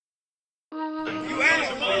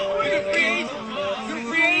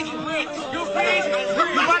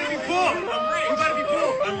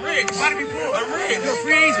rich. I'm rich. You're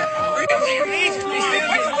free agent. Free agent.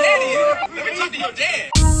 Where's your daddy? Let me talk to your dad.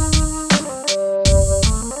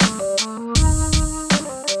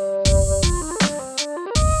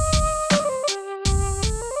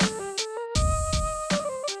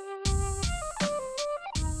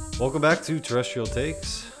 Welcome back to Terrestrial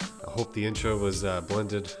Takes. I hope the intro was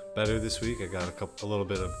blended better this week. I got a little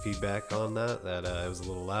bit of feedback on that it was a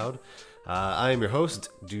little loud. I am your host,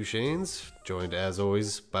 Duchesnes, joined as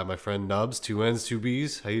always by my friend Nubs, 2 N's, 2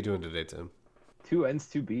 B's. How you doing today, Tim? 2 N's,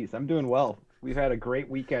 2 B's. I'm doing well. We've had a great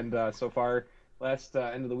weekend so far. Last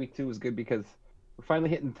end of the week too was good because we're finally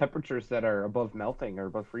hitting temperatures that are above melting or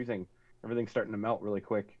above freezing. Everything's starting to melt really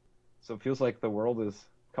quick. So it feels like the world is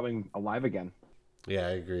coming alive again. Yeah,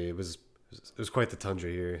 I agree. It was quite the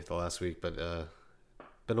tundra here the last week, but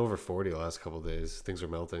been over 40 the last couple of days. Things are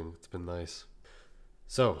melting. It's been nice.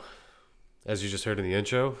 So, as you just heard in the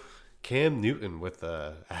intro, Cam Newton with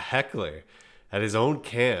a heckler at his own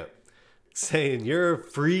camp saying, "You're a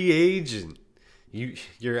free agent.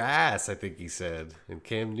 Your ass," I think he said. And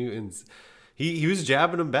Cam Newton's he was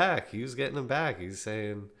jabbing him back. He was getting him back. He's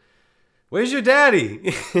saying, "Where's your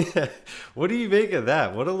daddy?" What do you make of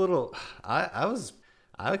that? What a little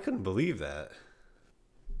I couldn't believe that.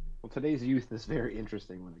 Well, today's youth is very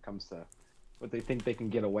interesting when it comes to what they think they can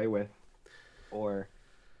get away with, or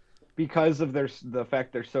because of the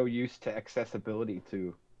fact they're so used to accessibility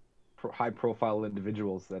to high-profile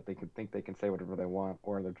individuals that they think they can say whatever they want,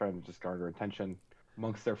 or they're trying to just garner attention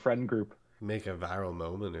amongst their friend group. Make a viral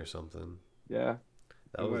moment or something. Yeah,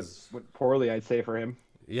 that went poorly, I'd say, for him.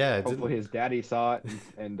 Yeah, hopefully his daddy saw it,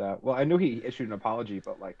 and well, I knew he issued an apology,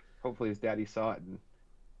 but like, hopefully his daddy saw it and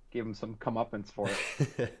gave him some comeuppance for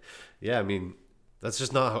it. Yeah, I mean, that's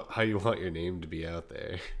just not how you want your name to be out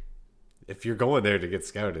there. If you're going there to get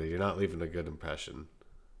scouted, you're not leaving a good impression.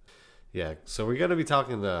 Yeah, so we're gonna be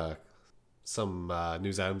talking some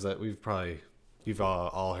news items that you've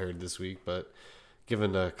all heard this week, but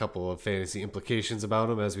given a couple of fantasy implications about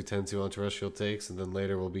them, as we tend to on Terrestrial Takes, and then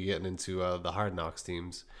later we'll be getting into the Hard Knocks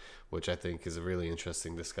teams, which I think is a really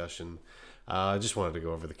interesting discussion. I just wanted to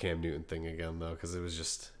go over the Cam Newton thing again, though, because it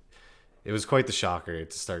was quite the shocker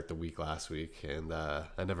to start the week last week, and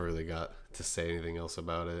I never really got to say anything else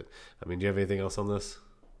about it. I mean, do you have anything else on this?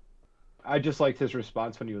 I just liked his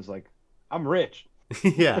response when he was like, "I'm rich."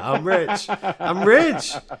 Yeah, I'm rich. I'm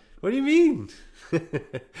rich. What do you mean?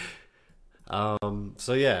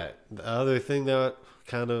 So yeah, the other thing that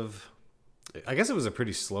I guess it was a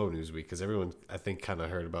pretty slow news week because everyone, I think, kind of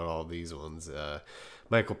heard about all these ones.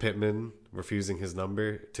 Michael Pittman refusing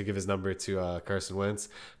to give his number to Carson Wentz.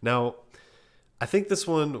 Now, I think this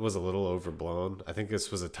one was a little overblown. I think this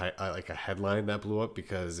was a headline that blew up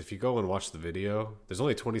because if you go and watch the video, there's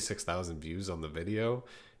only 26,000 views on the video,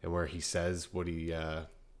 and where he says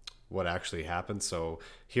what actually happened. So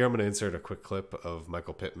here I'm going to insert a quick clip of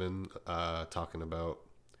Michael Pittman talking about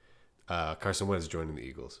Carson Wentz joining the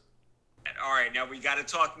Eagles. All right, now we got to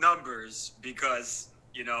talk numbers because,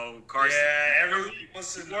 you know, Carson. Yeah, everyone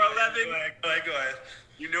wants to wore 11. Go ahead.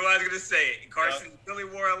 You knew I was going to say it. Carson really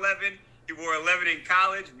wore 11. He wore 11 in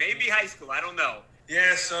college, maybe high school. I don't know.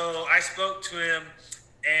 Yeah, so I spoke to him,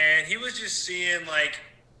 and he was just seeing, like,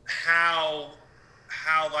 how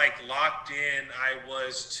like, locked in I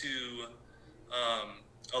was to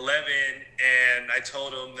 11, and I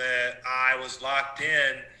told him that I was locked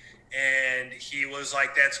in, and he was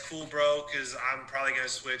like, "That's cool, bro, because I'm probably going to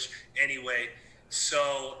switch anyway."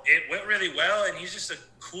 So it went really well, and he's just a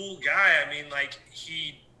cool guy. I mean, like,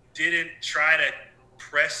 he didn't try to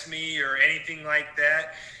press me or anything like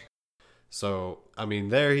that. So, I mean,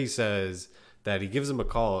 there he says that he gives him a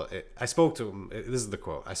call. I spoke to him. This is the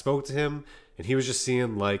quote. "I spoke to him, and he was just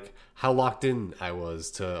seeing, like, how locked in I was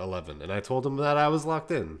to 11. And I told him that I was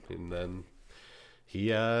locked in. And then he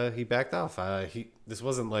backed off. This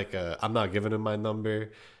wasn't like I'm not giving him my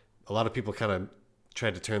number. A lot of people kind of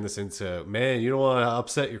tried to turn this into, man, you don't want to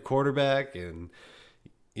upset your quarterback. And,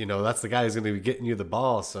 you know, that's the guy who's going to be getting you the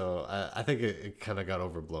ball. So I think it kind of got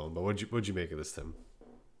overblown. But what'd you make of this, Tim?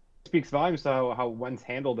 It speaks volumes to how Wentz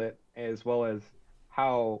handled it, as well as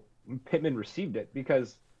how Pittman received it,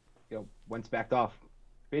 because, you know, Wentz backed off,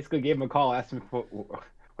 basically gave him a call, asked him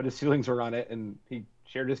what his feelings were on it, and he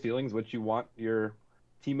shared his feelings, what you want your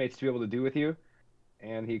teammates to be able to do with you,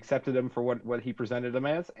 and he accepted them for what he presented them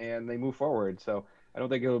as, and they move forward. So I don't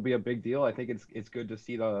think it'll be a big deal. I think it's good to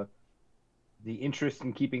see the interest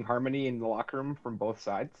in keeping harmony in the locker room from both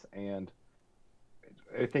sides, and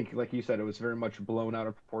I think, like you said, it was very much blown out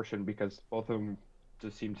of proportion because both of them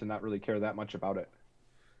just seem to not really care that much about it.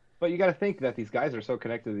 But you got to think that these guys are so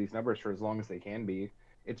connected to these numbers for as long as they can be.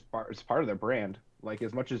 It's part of their brand. Like,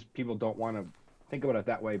 as much as people don't want to think about it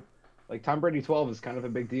that way, like Tom Brady 12 is kind of a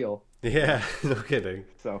big deal. Yeah, no kidding.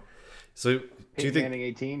 So do you think Manning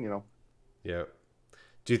 18, Yeah.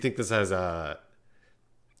 Do you think this has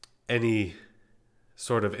any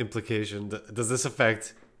sort of implication? Does this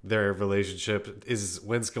affect their relationship? Is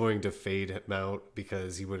Wentz going to fade him out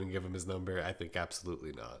because he wouldn't give him his number? I think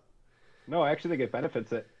absolutely not. No, I actually think it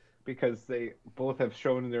benefits it because they both have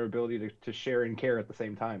shown their ability to share and care at the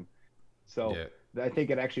same time. So I think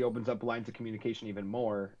it actually opens up lines of communication even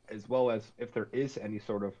more, as well as if there is any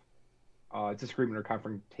sort of disagreement or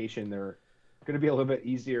confrontation, they're going to be a little bit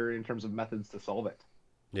easier in terms of methods to solve it.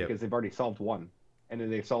 Yeah. Because they've already solved one, and then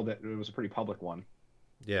they solved it, and it was a pretty public one.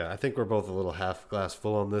 Yeah, I think we're both a little half glass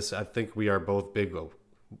full on this. I think we are both big.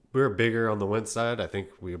 We're bigger on the Wentz side. I think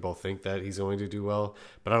we both think that he's going to do well,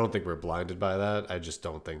 but I don't think we're blinded by that. I just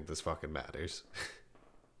don't think this fucking matters.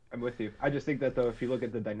 I'm with you. I just think that, though, if you look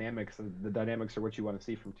at the dynamics are what you want to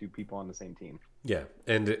see from two people on the same team. Yeah,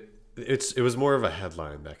 and it was more of a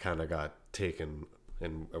headline that kind of got taken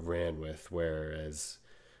and ran with, whereas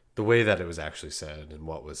the way that it was actually said and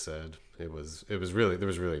what was said, it was really, there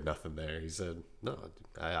was really nothing there. He said, "No,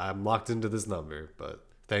 I'm locked into this number, but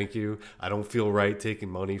thank you. I don't feel right taking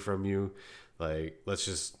money from you. Like, let's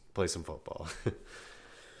just play some football."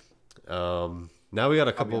 Now we got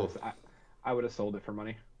a couple. I would have sold it for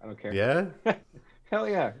money. I don't care. Yeah. Hell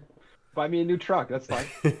yeah. Buy me a new truck. That's fine.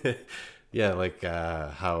 Yeah, like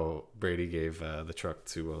how Brady gave the truck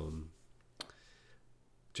to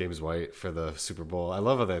James White for the Super Bowl. I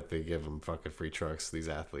love that they give them fucking free trucks, these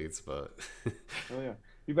athletes, but oh yeah,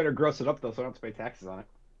 you better gross it up though, so I don't have to pay taxes on it.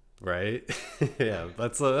 Right? Yeah,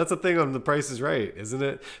 that's a thing on The Price is Right, isn't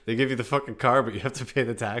it? They give you the fucking car, but you have to pay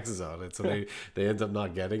the taxes on it, so they end up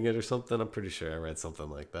not getting it or something. I'm pretty sure I read something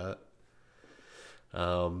like that.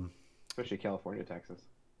 Especially California taxes.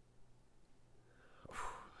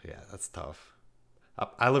 Yeah, that's tough.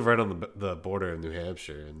 I live right on the border in New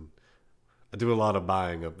Hampshire, and I do a lot of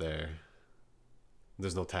buying up there.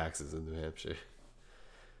 There's no taxes in New Hampshire.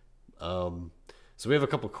 So we have a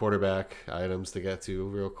couple quarterback items to get to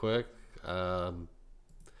real quick.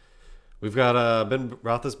 We've got Ben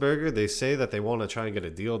Roethlisberger. They say that they want to try and get a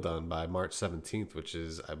deal done by March 17th, which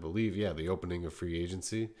is, I believe, the opening of free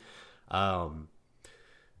agency. A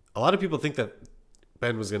lot of people think that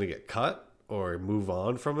Ben was going to get cut or move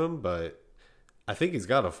on from him, but I think he's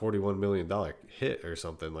got a $41 million hit or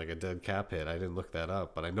something, like a dead cap hit. I didn't look that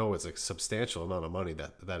up, but I know it's a substantial amount of money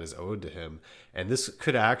that is owed to him. And this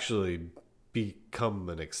could actually become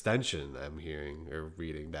an extension, I'm hearing or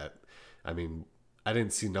reading that. I mean, I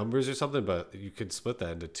didn't see numbers or something, but you could split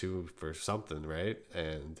that into two for something, right?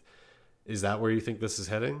 And is that where you think this is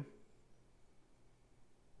heading?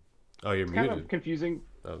 Oh, you're muted. Kind of confusing.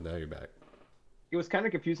 Oh, now you're back. It was kind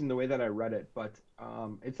of confusing the way that I read it, but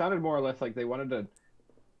it sounded more or less like they wanted to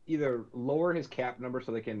either lower his cap number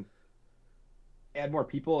so they can add more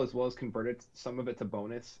people as well as convert some of it to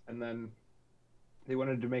bonus, and then they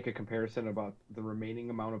wanted to make a comparison about the remaining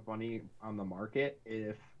amount of money on the market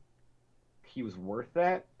if he was worth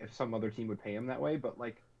that, if some other team would pay him that way. But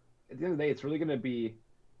like at the end of the day, it's really going to be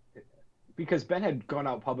because Ben had gone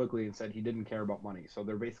out publicly and said he didn't care about money, so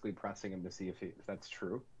they're basically pressing him to see if that's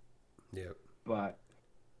true. Yep. But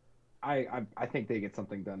I think they get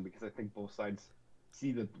something done because I think both sides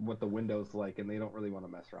see what the window's like and they don't really want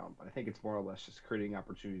to mess around. But I think it's more or less just creating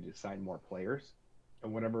opportunity to sign more players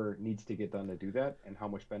and whatever needs to get done to do that and how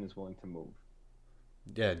much Ben is willing to move.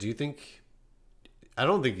 Yeah, do you think... I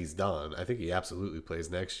don't think he's done. I think he absolutely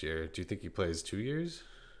plays next year. Do you think he plays 2 years?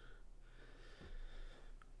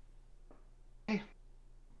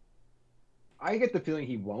 I get the feeling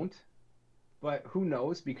he won't. But who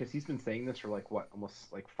knows? Because he's been saying this for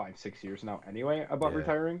almost 5-6 years now anyway about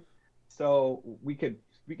retiring. So we could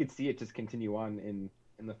see it just continue on in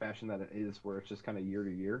the fashion that it is, where it's just kind of year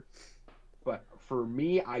to year. But for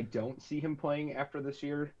me, I don't see him playing after this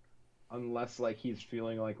year, unless he's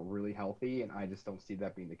feeling really healthy, and I just don't see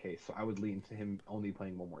that being the case. So I would lean to him only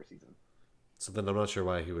playing one more season. So then I'm not sure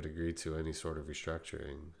why he would agree to any sort of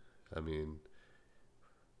restructuring. I mean,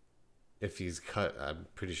 if he's cut, I'm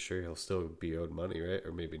pretty sure he'll still be owed money, right?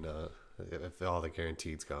 Or maybe not, if all the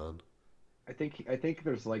guaranteed's gone. I think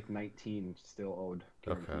there's 19 still owed.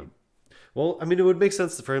 Guaranteed. Okay. Well, I mean, it would make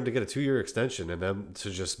sense for him to get a 2-year extension and then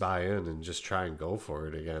to just buy in and just try and go for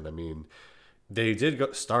it again. I mean, they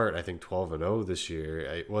did start, I think, 12-0 this year.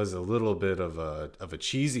 It was a little bit of a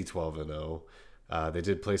cheesy 12-0. They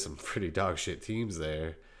did play some pretty dog shit teams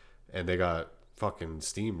there, and they got fucking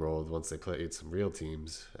steamrolled once they played some real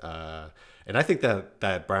teams. And I think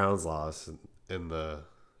that Browns loss in the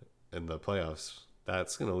playoffs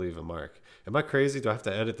That's gonna leave a mark. Am I crazy? Do I have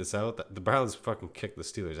to edit this out? The Browns fucking kicked the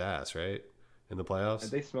Steelers' ass, right? In the playoffs.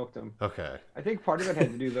 And they smoked them. Okay. I think part of it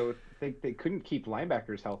had to do though with they couldn't keep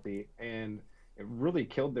linebackers healthy, and it really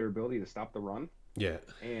killed their ability to stop the run. Yeah.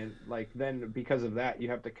 And like then because of that, you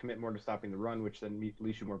have to commit more to stopping the run, which then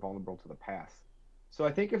leaves you more vulnerable to the pass. So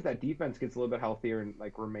I think if that defense gets a little bit healthier and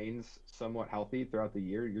like remains somewhat healthy throughout the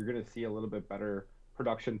year, you're going to see a little bit better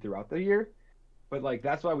production throughout the year. But like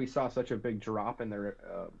that's why we saw such a big drop in their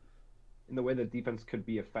in the way that defense could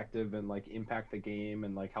be effective and like impact the game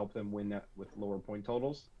and like help them win with lower point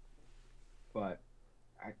totals. But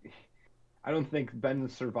I don't think Ben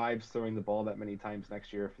survives throwing the ball that many times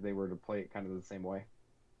next year if they were to play it kind of the same way.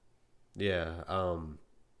 Yeah.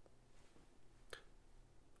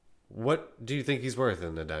 What do you think he's worth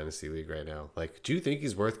in the Dynasty League right now? Like, do you think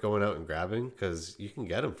he's worth going out and grabbing? Because you can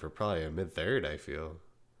get him for probably a mid-third, I feel.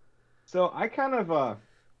 So I kind of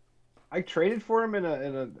I traded for him in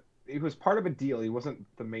a it was part of a deal. He wasn't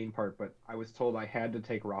the main part, but I was told I had to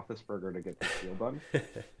take Roethlisberger to get this deal done.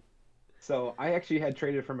 So I actually had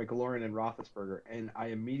traded for McLaurin and Roethlisberger, and I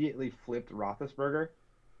immediately flipped Roethlisberger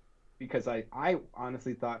because I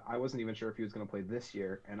honestly thought I wasn't even sure if he was going to play this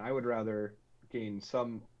year, and I would rather gain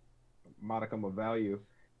some modicum of value.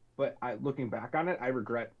 But looking back on it, I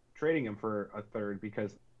regret trading him for a third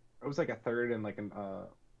because it was like a third and like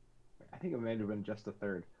I think it might have been just a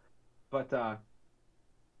third. But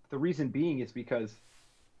the reason being is because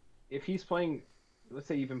if he's playing, let's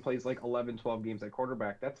say he even plays like 11, 12 games at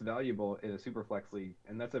quarterback, that's valuable in a super flex league,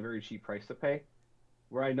 and that's a very cheap price to pay.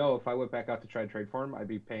 Where I know if I went back out to try to trade for him, I'd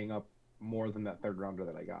be paying up more than that third rounder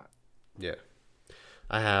that I got. Yeah.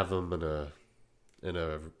 I have him in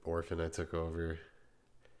a orphan I took over.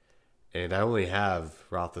 And I only have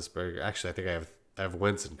Roethlisberger. Actually, I think I have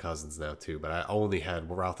Wentz and Cousins now too, but I only had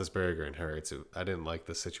Roethlisberger and Hurts. I didn't like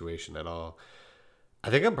the situation at all. I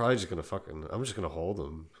think I'm probably just gonna hold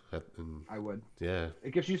them. I would. Yeah.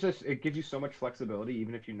 It gives you so much flexibility,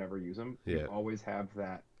 even if you never use them. Yeah. You always have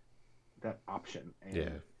that option. And yeah.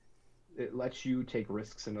 It lets you take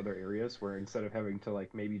risks in other areas where instead of having to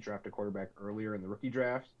like maybe draft a quarterback earlier in the rookie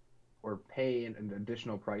draft or pay an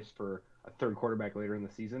additional price for a third quarterback later in the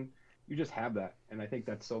season, you just have that, and I think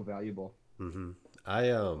that's so valuable. Mm-hmm.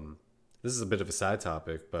 This is a bit of a side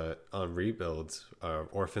topic, but on rebuilds,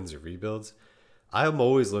 orphans or rebuilds, I'm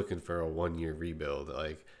always looking for a 1 year rebuild.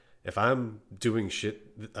 Like if I'm doing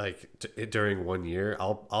shit like during 1 year,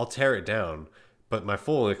 I'll tear it down. But my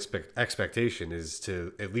full expectation is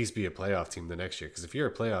to at least be a playoff team the next year. Because if you're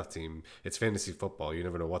a playoff team, it's fantasy football. You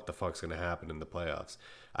never know what the fuck's going to happen in the playoffs.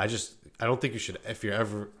 I don't think you should, if you're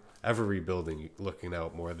ever rebuilding, looking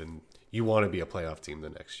out more than you want to be a playoff team the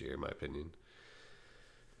next year, in my opinion.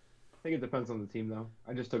 I think it depends on the team, though.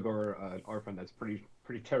 I just took over an orphan that's pretty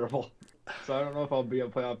terrible. So I don't know if I'll be a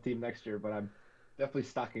playoff team next year, but I'm definitely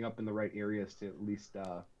stocking up in the right areas to at least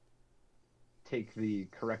take the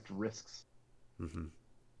correct risks. Mm-hmm.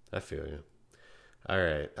 I feel you. All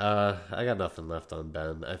right. I got nothing left on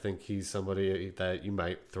Ben. I think he's somebody that you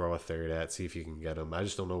might throw a third at, see if you can get him. I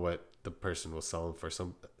just don't know what the person will sell him for.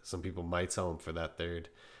 Some people might sell him for that third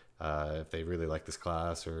if they really like this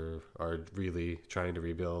class or are really trying to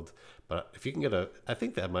rebuild. But if you can get I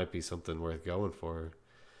think that might be something worth going for.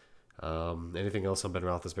 Anything else on Ben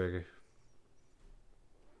Roethlisberger?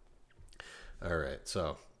 All right.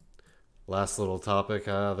 So last little topic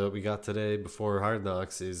that we got today before Hard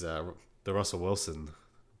Knocks is the Russell Wilson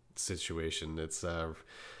situation. It's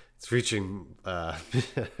reaching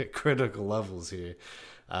critical levels here.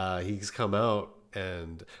 He's come out,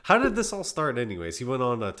 and how did this all start anyways? He went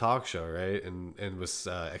on a talk show, right? And was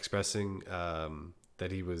expressing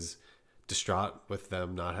that he was distraught with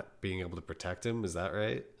them not being able to protect him. Is that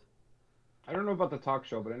right? I don't know about the talk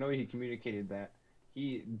show, but I know he communicated that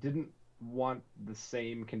he didn't want the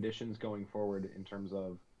same conditions going forward in terms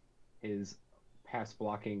of his pass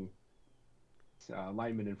blocking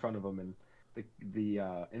lineman in front of him and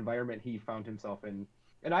the environment he found himself in.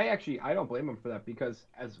 And I don't blame him for that, because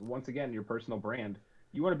as once again, your personal brand,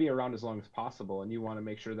 you want to be around as long as possible, and you want to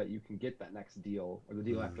make sure that you can get that next deal or the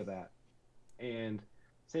deal after that. And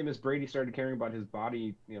same as Brady started caring about his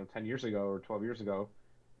body, 10 years ago or 12 years ago,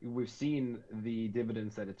 we've seen the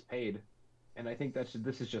dividends that it's paid. And I think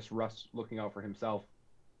this is just Russ looking out for himself.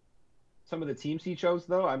 Some of the teams he chose,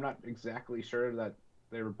 though, I'm not exactly sure that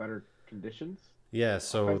they were better conditions. Yeah,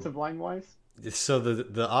 so offensive line wise. So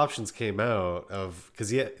the options came out of,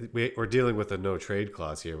 because we're dealing with a no trade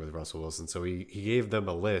clause here with Russell Wilson. So he gave them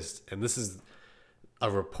a list, and this is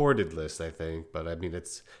a reported list, I think. But I mean,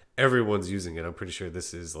 everyone's using it. I'm pretty sure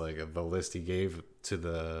this is like the list he gave to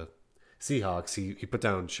the Seahawks, he put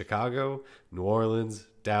down Chicago, New Orleans,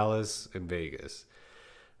 Dallas, and Vegas.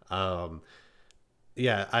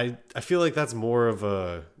 Yeah, I feel like that's more of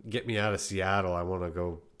a get me out of Seattle. I want to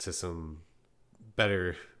go to some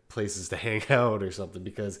better places to hang out or something,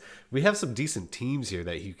 because we have some decent teams here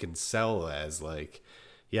that you can sell as, like,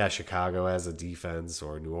 yeah, Chicago has a defense,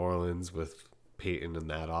 or New Orleans with Peyton and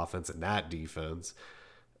that offense and that defense.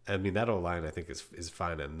 I mean, that O-line I think is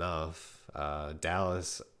fine enough.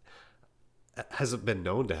 Dallas hasn't been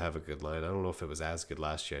known to have a good line. I don't know if it was as good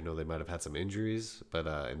last year. I know they might have had some injuries, but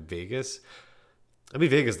in Vegas, I mean,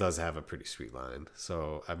 Vegas does have a pretty sweet line.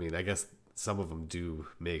 So, I mean, I guess some of them do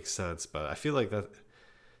make sense, but I feel like that.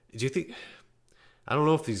 Do you think? I don't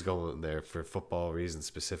know if he's going there for football reasons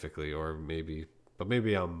specifically, or maybe, but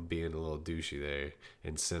maybe I'm being a little douchey there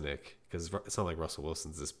and cynic, because it's not like Russell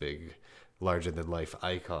Wilson's this big, larger than life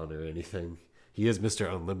icon or anything. He is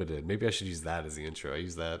Mr. Unlimited. Maybe I should use that as the intro.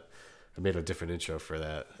 I made a different intro for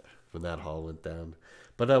that when that haul went down.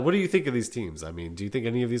 But what do you think of these teams? I mean, do you think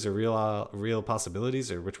any of these are real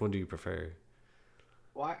possibilities, or which one do you prefer?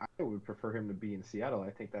 Well, I would prefer him to be in Seattle. I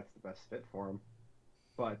think that's the best fit for him.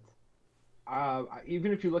 But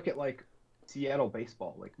even if you look at, like, Seattle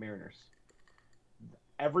baseball, like Mariners,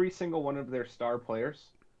 every single one of their star players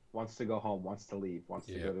wants to go home, wants to leave, wants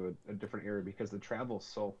to go to a different area, because the travel's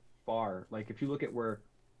so far. Like, if you look at where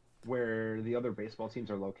the other baseball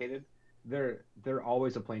teams are located, they're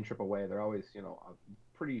always a plane trip away. They're always, a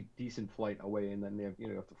pretty decent flight away, and then they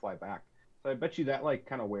have to fly back. So I bet you that, like,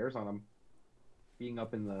 kind of wears on them, being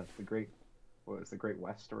up in the great West,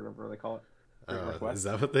 or whatever they call it. Northwest. Is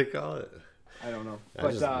that what they call it? I don't know,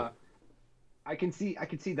 but I can see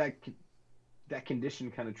that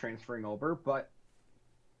condition kind of transferring over. But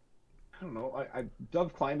I don't know.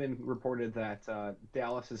 Dov Kleiman reported that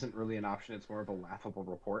Dallas isn't really an option. It's more of a laughable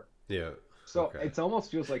report. Yeah. So it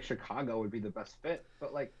almost feels like Chicago would be the best fit.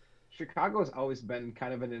 But, like, Chicago's always been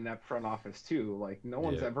kind of an inept front office too. Like, no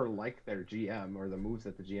one's ever liked their GM or the moves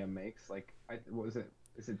that the GM makes. Like,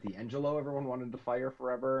 is it D'Angelo everyone wanted to fire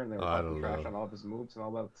forever, and they were talking trash on all of his moves and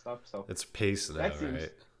all that stuff? So it's Pace now,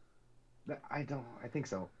 right? I think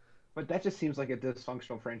so. But that just seems like a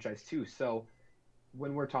dysfunctional franchise too. So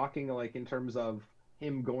when we're talking, like, in terms of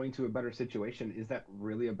him going to a better situation, is that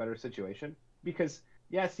really a better situation? Because,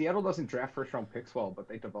 yeah, Seattle doesn't draft first-round picks well, but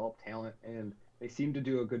they develop talent, and they seem to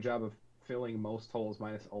do a good job of filling most holes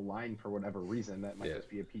minus a line for whatever reason. That might just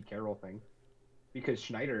be a Pete Carroll thing. Because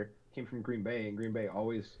Schneider came from Green Bay, and Green Bay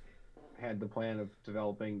always had the plan of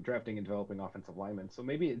drafting and developing offensive linemen. So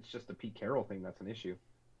maybe it's just a Pete Carroll thing that's an issue.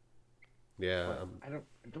 Yeah. I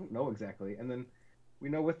don't know exactly. And then we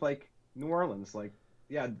know with, like, New Orleans, like,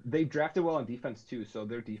 yeah, they drafted well on defense too, so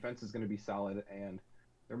their defense is going to be solid, and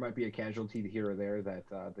there might be a casualty here or there that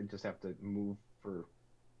they just have to move for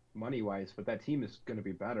money-wise, but that team is going to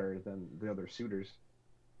be better than the other suitors.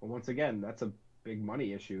 But once again, that's a big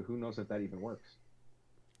money issue. Who knows if that even works?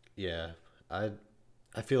 Yeah, I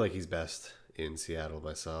feel like he's best in Seattle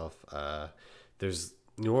myself. There's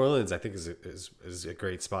New Orleans, I think, is a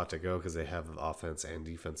great spot to go because they have offense and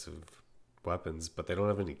defensive weapons, but they don't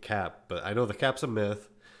have any cap. But I know the cap's a myth.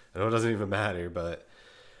 I know it doesn't even matter, but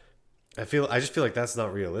I just feel like that's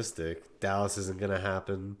not realistic. Dallas isn't gonna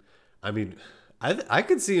happen. I mean, I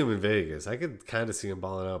could see him in Vegas. I could kind of see him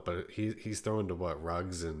balling out, but he's throwing to what,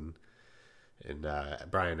 Ruggs and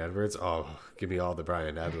Bryan Edwards. Oh, give me all the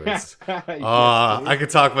Bryan Edwards. I could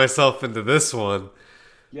talk myself into this one.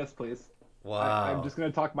 Yes, please. Wow. I'm just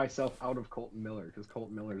gonna talk myself out of Colton Miller, because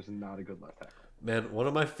Colton Miller is not a good left tackle. Man, one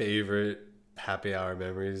of my favorite happy hour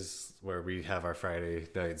memories where we have our Friday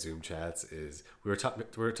night Zoom chats is we were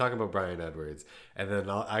talking about Bryan Edwards, and then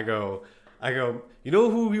I go, you know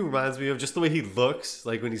who he reminds me of? Just the way he looks,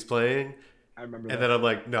 like, when he's playing. I remember and that. Then I'm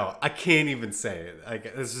like, no, I can't even say it.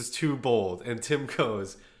 Like, this is too bold. And Tim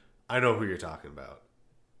goes, I know who you're talking about.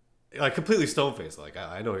 Like, completely stone-faced. Like,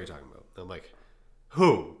 I know who you're talking about. I'm like,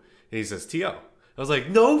 who? And he says, T.O. I was like,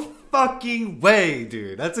 no fucking way,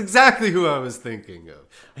 dude. That's exactly who I was thinking of.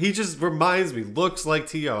 He just reminds me, looks like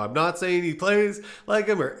T.O. I'm not saying he plays like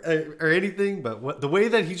him or anything, but the way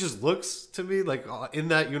that he just looks to me, like, in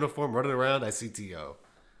that uniform running around, I see T.O.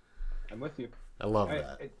 I'm with you. I love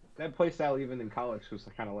that. That play style, even in college, was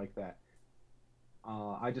kind of like that.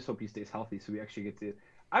 I just hope he stays healthy so we actually get to.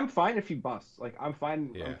 I'm fine if he busts. Like, I'm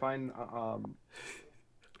fine. Yeah. I'm fine.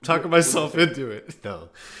 Talking myself into it. No.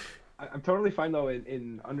 I'm totally fine though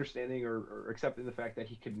in understanding or accepting the fact that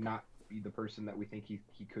he could not be the person that we think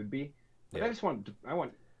he could be. But I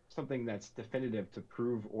want something that's definitive to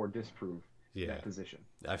prove or disprove that position.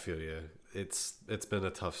 I feel you. It's been a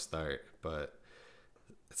tough start, but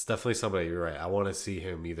It's definitely somebody. You're right. I want to see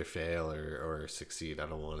him either fail or succeed. I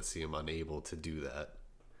don't want to see him unable to do that.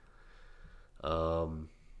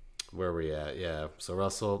 Where are we at? Yeah. So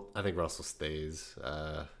Russell, I think Russell stays.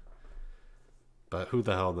 But who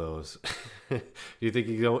the hell knows? Do you think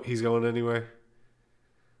he's going anywhere?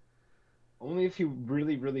 Only if he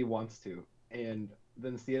really, really wants to. And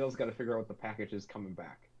then Seattle's got to figure out what the package is coming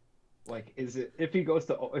back. Like, is it if he goes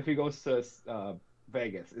to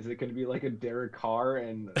Vegas, is it going to be like a Derek Carr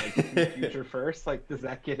and like future first? Like, does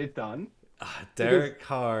that get it done? Derek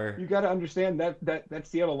Carr. You got to understand that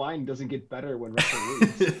Seattle line doesn't get better when Russell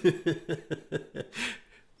leaves.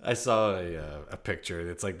 I saw a picture, and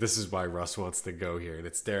it's like, this is why Russ wants to go here. And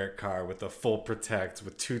it's Derek Carr with a full protect,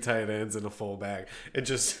 with 2 tight ends and a fullback, and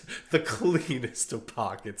just the cleanest of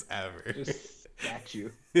pockets ever. Just statue.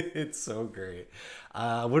 It's so great.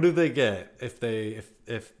 What do they get if the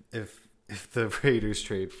Raiders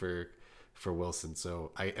trade for Wilson?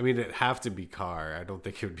 So I mean, it'd have to be Carr. I don't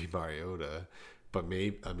think it would be Mariota, but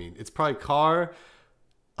maybe. I mean, it's probably Carr.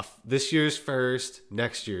 This year's first,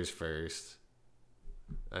 next year's first.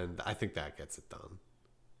 And I think that gets it done.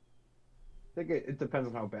 I think it depends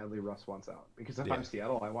on how badly Russ wants out. Because if I'm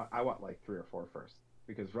Seattle, I want like 3 or 4 first.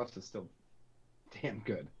 Because Russ is still damn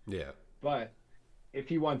good. Yeah. But if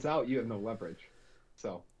he wants out, you have no leverage.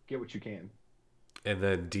 So get what you can. And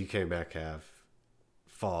then DK Metcalf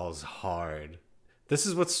falls hard. This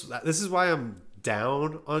is why I'm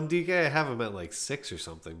down on DK. I have him at like 6 or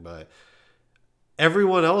something, but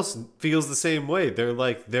everyone else feels the same way. They're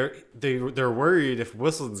like they're worried if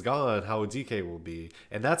Wilson's gone, how DK will be,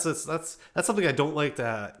 and that's something I don't like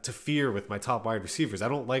to fear with my top wide receivers. I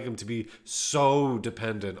don't like him to be so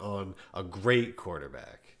dependent on a great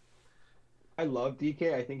quarterback. I love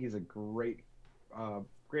DK. I think he's a great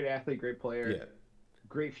athlete, great player,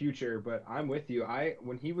 great future. But I'm with you.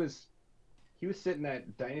 When he was sitting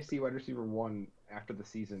at Dynasty wide receiver 1 after the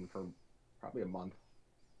season for probably a month.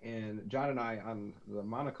 And John and I on the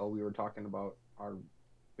Monocle, we were talking about our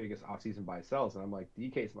biggest offseason buy sells, and I'm like,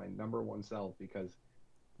 DK's my number 1 sell because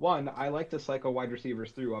 1, I like to cycle wide receivers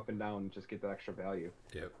through up and down and just get that extra value.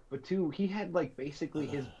 Yep. But 2, he had like basically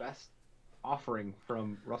his best offering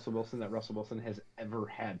from Russell Wilson that Russell Wilson has ever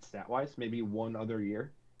had stat wise, maybe one other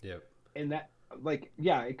year. Yep. And that, like,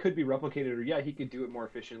 yeah, it could be replicated, or yeah, he could do it more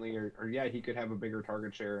efficiently, or yeah, he could have a bigger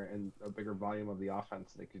target share and a bigger volume of the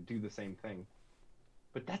offense. They could do the same thing.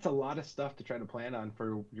 But that's a lot of stuff to try to plan on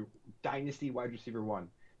for your dynasty wide receiver 1.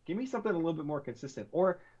 Give me something a little bit more consistent.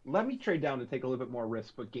 Or let me trade down and take a little bit more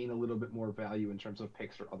risk, but gain a little bit more value in terms of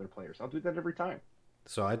picks for other players. I'll do that every time.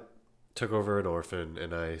 So I took over an orphan,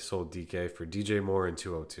 and I sold DK for DJ Moore in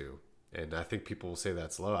 202. And I think people will say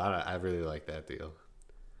that's low. I really like that deal.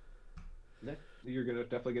 Yeah, you're going to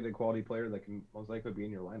definitely get a quality player that can most likely be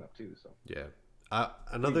in your lineup, too. So yeah.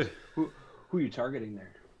 Another... Who are you targeting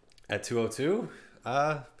there? At 202?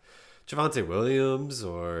 Javonte Williams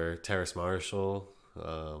or Terrace Marshall.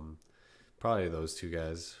 Probably those 2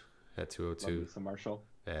 guys at 202. Some Marshall.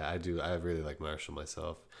 Yeah, I do. I really like Marshall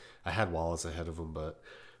myself. I had Wallace ahead of him, but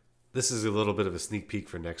this is a little bit of a sneak peek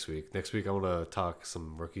for next week. Next week, I want to talk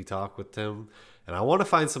some rookie talk with Tim, and I want to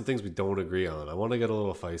find some things we don't agree on. I want to get a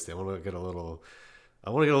little feisty. I want to get a little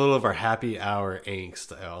of our happy hour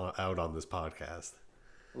angst out on this podcast.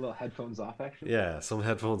 A little headphones off action. Yeah, some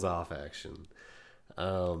headphones off action.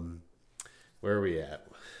 Where are we at?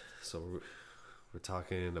 So we're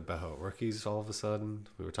talking about rookies all of a sudden.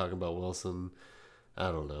 We were talking about Wilson. I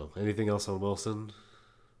don't know. Anything else on Wilson?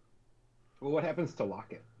 Well, what happens to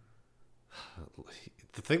Lockett?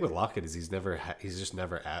 The thing with Lockett is he's just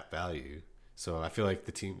never at value. So I feel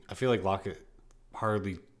like Lockett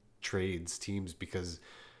hardly trades teams because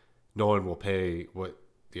no one will pay what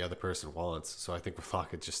the other person wants. So I think with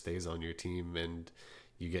Lockett just stays on your team and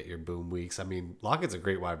you get your boom weeks. I mean, Lockett's a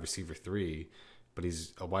great wide receiver 3, but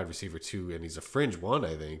he's a wide receiver 2, and he's a fringe 1,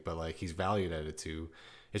 I think, but like he's valued at a 2.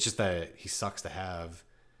 It's just that he sucks to have.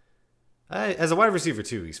 As a wide receiver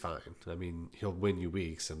 2, he's fine. I mean, he'll win you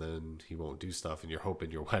weeks, and then he won't do stuff, and you're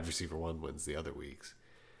hoping your wide receiver 1 wins the other weeks.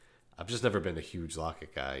 I've just never been a huge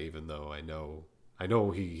Lockett guy, even though I know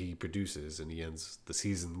he produces and he ends the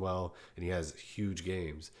season well, and he has huge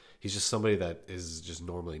games. He's just somebody that is just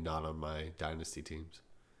normally not on my dynasty teams.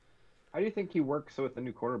 How do you think he works with the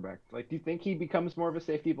new quarterback? Like, do you think he becomes more of a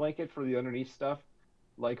safety blanket for the underneath stuff?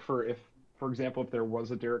 Like, for example, if there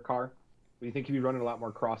was a Derek Carr, do you think he'd be running a lot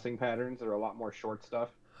more crossing patterns or a lot more short stuff?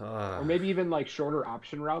 Or maybe even like shorter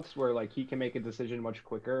option routes where like he can make a decision much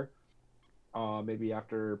quicker. Maybe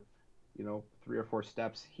after, 3 or 4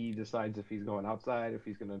 steps, he decides if he's going outside, if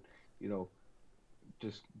he's going to,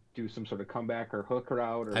 just do some sort of comeback or hook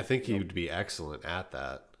route? Or, I think he would be excellent at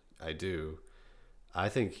that. I do. I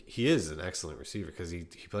think he is an excellent receiver because he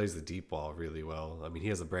plays the deep ball really well. I mean, he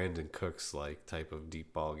has a Brandon Cooks like type of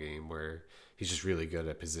deep ball game where he's just really good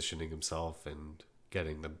at positioning himself and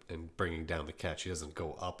getting and bringing down the catch. He doesn't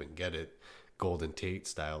go up and get it Golden Tate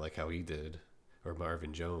style like how he did, or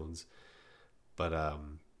Marvin Jones. But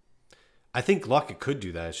I think Lockett could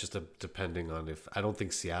do that. It's just depending on if I don't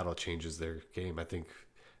think Seattle changes their game. I think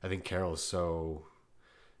Carroll is so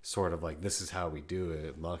sort of like this is how we do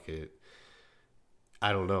it. Lockett.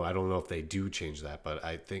 I don't know. I don't know if they do change that, but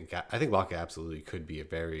I think Lockett absolutely could be a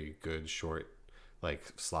very good short, like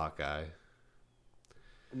slot guy.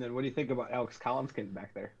 And then what do you think about Alex Collins getting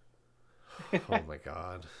back there? Oh my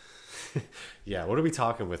God. Yeah, what are we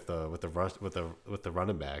talking with the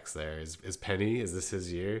running backs there? Is Penny? Is this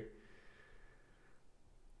his year?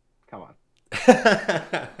 Come on.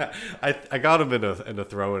 I got him in a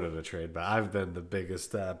throw in a trade, but I've been the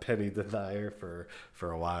biggest Penny denier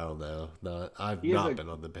for a while now. I've not been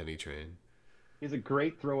on the Penny train. He's a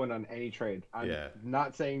great throw-in on any trade. I'm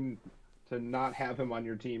not saying to not have him on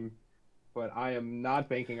your team, but I am not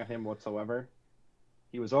banking on him whatsoever.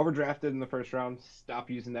 He was overdrafted in the first round. Stop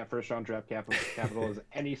using that first round draft capital as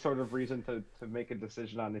any sort of reason to make a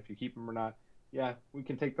decision on if you keep him or not. Yeah, we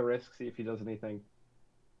can take the risk, see if he does anything.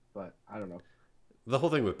 But I don't know. The whole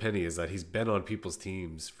thing with Penny is that he's been on people's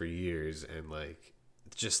teams for years, and like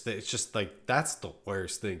it's just like that's the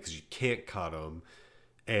worst thing because you can't cut him,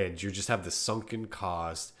 and you just have the sunken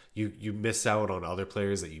cost. You miss out on other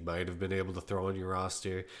players that you might have been able to throw on your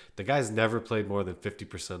roster. The guy's never played more than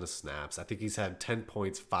 50% of snaps. I think he's had 10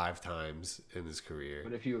 points 5 times in his career.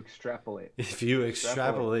 But if you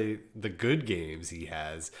extrapolate the good games he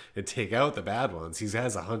has and take out the bad ones, he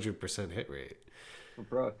has 100% hit rate. Well,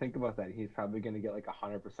 bro, think about that. He's probably going to get like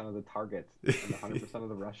 100% of the targets and 100% of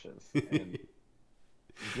the rushes. And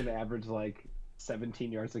he's going to average like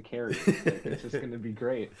 17 yards a carry. Like, it's just going to be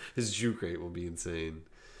great. His juke rate will be insane.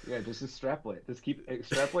 Yeah, just extrapolate. Just keep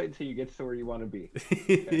extrapolate until you get to where you want to be.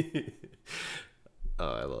 Okay.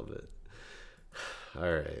 Oh, I love it.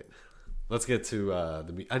 All right, let's get to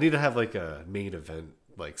I need to have like a main event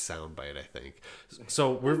like soundbite. I think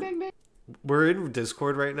so. We're in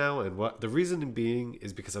Discord right now, and what the reason being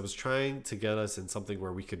is because I was trying to get us in something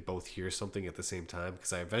where we could both hear something at the same time.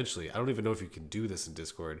 Because I don't even know if you can do this in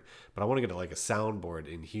Discord, but I want to get like a soundboard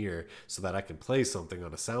in here so that I can play something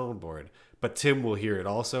on a soundboard. But Tim will hear it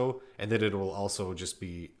also, and then it will also just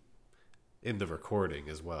be in the recording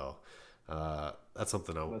as well. That's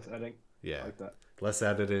something less editing. Yeah, I like that. Less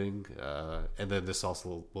editing, and then this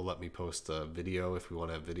also will let me post a video if we want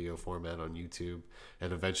to have video format on YouTube,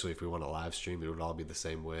 and eventually if we want to live stream, it would all be the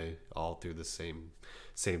same way, all through the same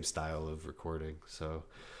style of recording. So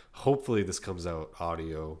hopefully this comes out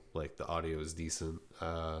audio, like the audio is decent.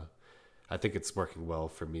 I think it's working well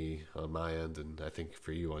for me on my end, and I think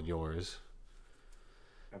for you on yours.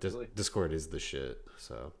 Absolutely. Discord is the shit.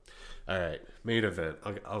 So, all right, main event.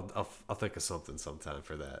 I'll think of something sometime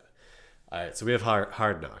for that. All right, so we have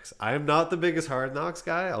Hard Knocks. I am not the biggest Hard Knocks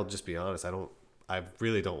guy. I'll just be honest. I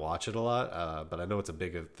really don't watch it a lot. But I know it's a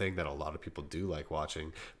big thing that a lot of people do like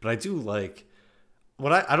watching. But I do like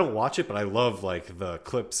I don't watch it, but I love like the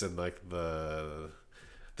clips and like the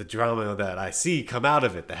drama that I see come out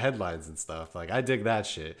of it, the headlines and stuff. Like I dig that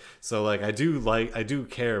shit. So like I do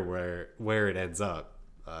care where it ends up,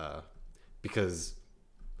 because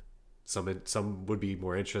some would be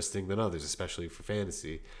more interesting than others, especially for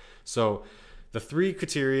fantasy. So the three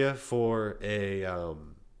criteria for the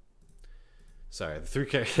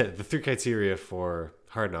three criteria for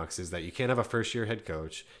Hard Knocks is that you can't have a first-year head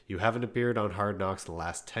coach, you haven't appeared on Hard Knocks in the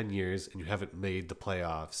last 10 years, and you haven't made the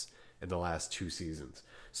playoffs in the last 2 seasons.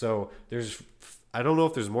 So I don't know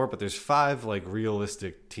if there's more, but there's 5 like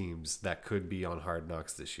realistic teams that could be on Hard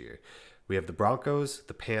Knocks this year. We have the Broncos,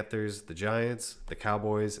 the Panthers, the Giants, the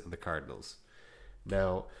Cowboys, and the Cardinals.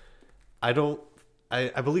 Now, I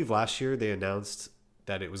believe last year they announced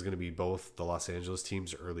that it was going to be both the Los Angeles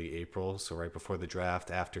teams early April, so right before the draft,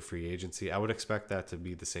 after free agency. I would expect that to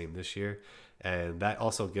be the same this year, and that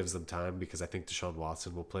also gives them time because I think Deshaun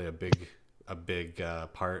Watson will play a big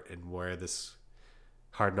part in where this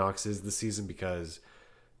Hard Knocks is this season, because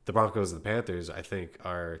the Broncos and the Panthers, I think,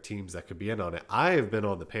 are teams that could be in on it. I have been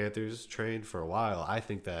on the Panthers train for a while. I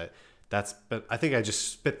think I think I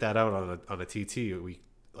just spit that out on a TT week,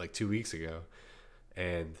 like 2 weeks ago.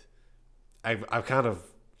 And I've kind of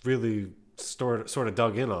really sort of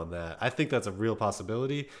dug in on that. I think that's a real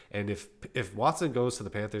possibility. And if Watson goes to the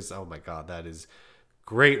Panthers, oh my God, that is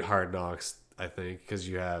great Hard Knocks, I think, because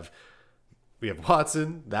you have we have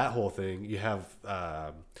Watson, that whole thing. You have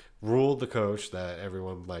Rule, the coach that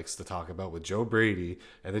everyone likes to talk about, with Joe Brady,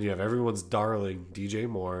 and then you have everyone's darling DJ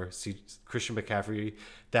Moore, Christian McCaffrey.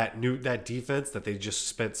 That defense that they just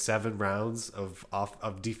spent 7 rounds of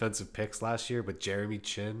defensive picks last year with Jeremy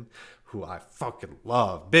Chin, who I fucking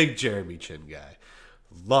love. Big Jeremy Chin guy.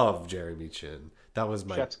 Love Jeremy Chin. That was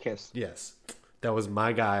my chef's kiss. Yes. That was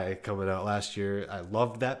my guy coming out last year. I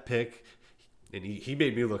loved that pick. And he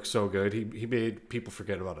made me look so good. He made people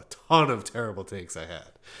forget about a ton of terrible takes I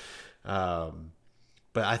had.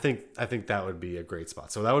 But I think that would be a great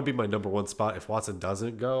spot. So that would be my number 1 spot. If Watson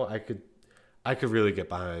doesn't go, I could really get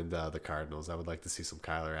behind the Cardinals. I would like to see some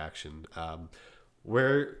Kyler action.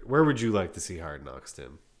 Where would you like to see Hard Knocks,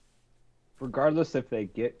 Tim? Regardless if they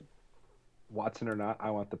get Watson or not, I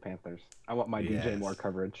want the Panthers. I want my DJ Moore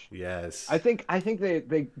coverage. Yes. I think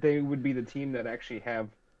they would be the team that actually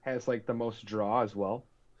has like the most draw as well.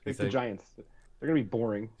 Like the Giants, they're gonna be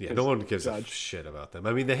boring. Yeah, no one gives a shit about them.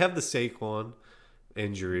 I mean, they have the Saquon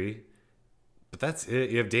injury, but that's it.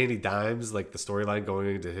 You have Danny Dimes, like the storyline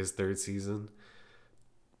going into his 3rd season.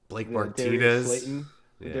 Blake Martinez,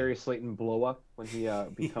 Darius Slayton blow up when he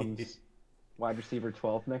becomes wide receiver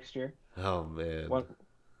 12 next year. Oh man,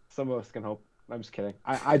 some of us can hope. I'm just kidding.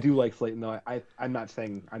 I do like Slayton though. I'm not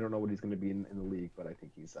saying I don't know what he's going to be in the league, but I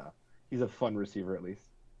think he's a fun receiver at least.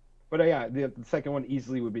 But yeah, the second one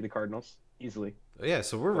easily would be the Cardinals. Easily. Yeah,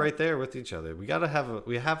 so we're right there with each other. We have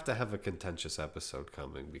to have a contentious episode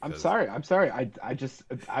coming. Because I'm sorry.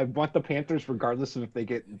 I want the Panthers regardless of if they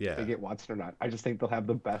get Watson or not. I just think they'll have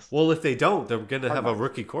the best. Well, if they don't, they're going to have a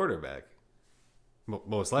rookie quarterback.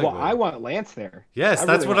 Most likely. Well, I want Lance there. Yes,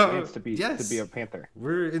 that's what I want Lance to be a Panther.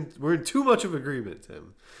 We're in too much of agreement,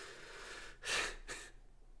 Tim.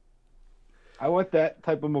 I want that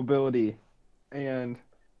type of mobility, and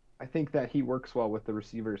I think that he works well with the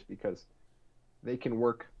receivers because they can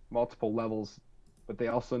work multiple levels, but they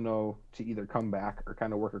also know to either come back or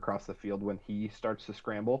kind of work across the field when he starts to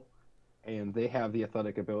scramble, and they have the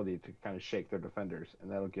athletic ability to kind of shake their defenders, and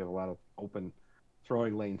that'll give a lot of open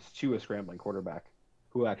throwing lanes to a scrambling quarterback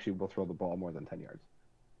who actually will throw the ball more than 10 yards.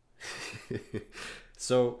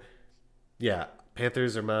 So, yeah,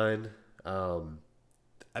 Panthers are mine.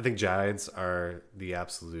 I think Giants are the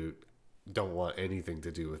absolute don't want anything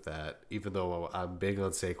to do with that. Even though I'm big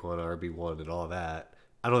on Saquon, RB1, and all that,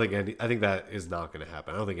 I think that is not going to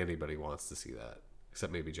happen. I don't think anybody wants to see that,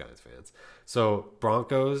 except maybe Giants fans. So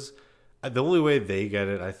Broncos, the only way they get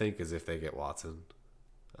it, I think, is if they get Watson.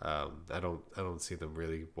 I don't see them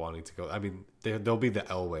really wanting to go. I mean, they'll be the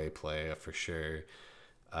Elway play for sure.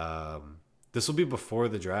 This will be before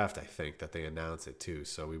the draft, I think, that they announce it too.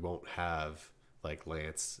 So we won't have like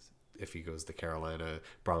Lance if he goes to Carolina.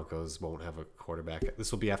 Broncos won't have a quarterback.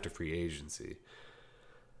 This will be after free agency.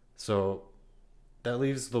 So that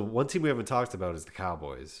leaves the one team we haven't talked about is the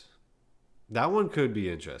Cowboys. That one could be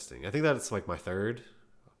interesting. I think that's like my 3rd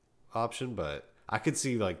option, but I could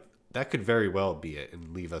see like that could very well be it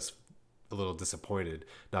and leave us a little disappointed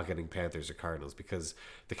not getting Panthers or Cardinals because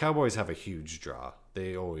the Cowboys have a huge draw.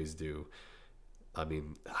 They always do. I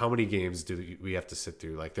mean, how many games do we have to sit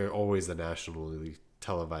through? Like, they're always the nationally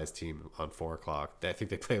televised team on 4 o'clock. I think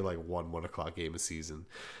they play like 1 o'clock game a season.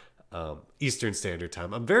 Eastern Standard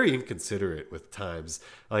Time. I'm very inconsiderate with times.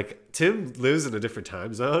 Like, Tim lives in a different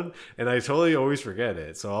time zone, and I totally always forget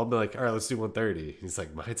it. So I'll be like, all right, let's do 1:30. He's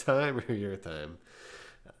like, my time or your time?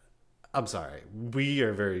 I'm sorry. We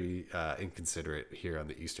are very inconsiderate here on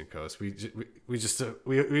the Eastern Coast. We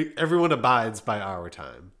everyone abides by our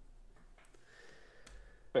time.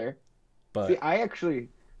 Fair. But see, I actually,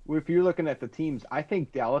 if you're looking at the teams, I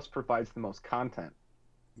think Dallas provides the most content.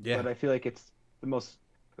 Yeah. But I feel like it's the most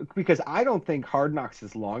because I don't think Hard Knocks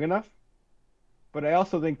is long enough. But I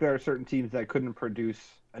also think there are certain teams that couldn't produce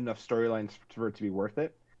enough storylines for it to be worth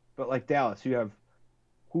it. But like Dallas, you have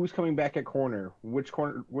who's coming back at corner, which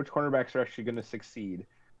cornerbacks are actually going to succeed,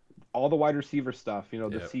 all the wide receiver stuff,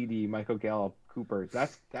 the CD, Michael Gallup, Cooper.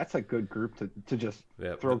 That's a good group to just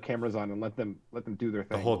throw cameras on and let them do their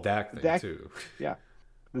thing. The whole Dak thing too. Yeah,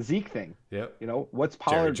 the Zeke thing. Yep. What's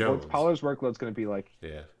Pollard's workload's going to be like?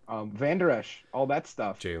 Yeah. Van Der Esch, all that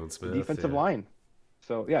stuff. Jalen Smith, the defensive line.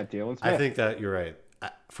 So yeah, Jalen Smith. I think that you're right.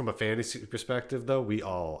 From a fantasy perspective, though, we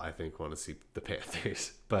all I think want to see the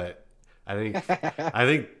Panthers, but I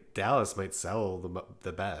think Dallas might sell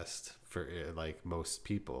the best for like most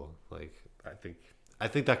people. Like I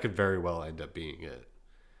think that could very well end up being it.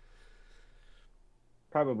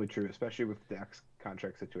 Probably true, especially with Dak's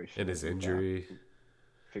contract situation and his injury.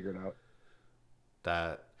 Figured out.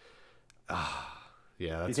 That,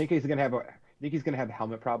 yeah. Do you think he's gonna have a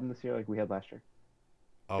helmet problem this year like we had last year?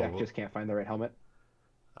 Dak just can't find the right helmet.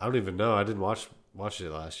 I don't even know. I didn't watch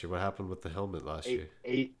it last year. What happened with the helmet last year?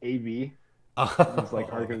 AB Oh, was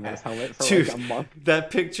like arguing with his helmet for dude, like a month.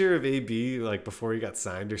 that picture of AB, like before he got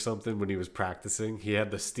signed or something, when he was practicing, he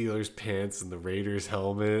had the Steelers pants and the Raiders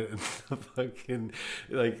helmet and the fucking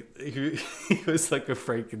like he was like a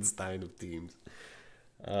Frankenstein of teams.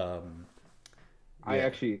 I'm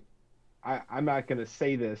not gonna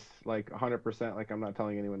say this like 100%. Like I'm not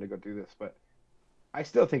telling anyone to go do this, but I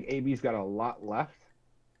still think AB's got a lot left,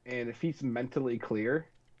 and if he's mentally clear,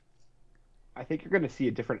 I think you're going to see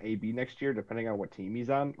a different AB next year, depending on what team he's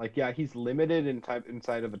on. Like, yeah, he's limited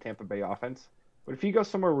inside of a Tampa Bay offense, but if he goes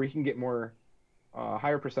somewhere where he can get more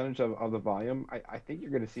higher percentage of the volume, I think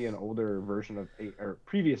you're going to see an older version of or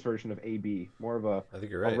previous version of AB, more of a I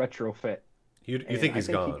think you're right. a retrofit. You think he's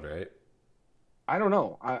gone, right? I don't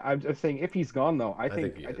know. I'm just saying if he's gone though, I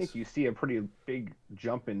think think you see a pretty big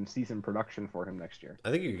jump in season production for him next year.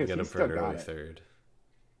 I think you can get him for an early third.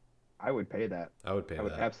 I would pay that. I would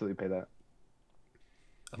absolutely pay that.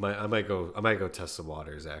 I might go test some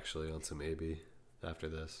waters actually on some AB after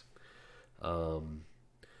this.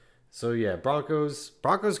 So yeah, Broncos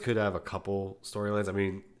could have a couple storylines. I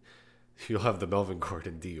mean, you'll have the Melvin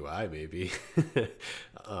Gordon DUI maybe.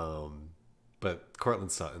 But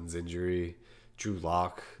Cortland Sutton's injury, Drew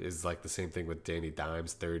Lock is like the same thing with Danny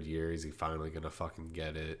Dimes, third year. Is he finally gonna fucking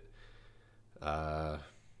get it? Not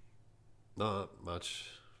much.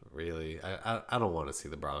 Really, I don't want to see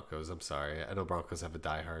the Broncos. I'm sorry. I know Broncos have a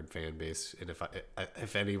diehard fan base, and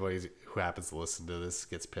if anybody who happens to listen to this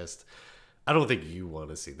gets pissed, I don't think you want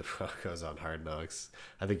to see the Broncos on Hard Knocks.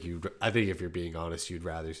 I think if you're being honest, you'd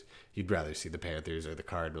rather see the Panthers or the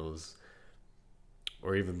Cardinals,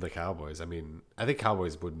 or even the Cowboys. I mean, I think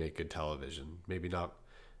Cowboys would make good television. Maybe not,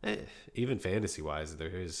 even fantasy wise. There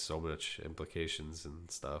is so much implications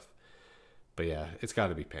and stuff. But yeah, it's got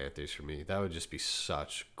to be Panthers for me. That would just be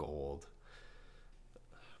such gold.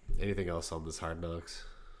 Anything else on this Hard Knocks?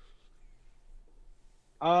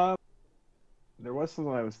 There was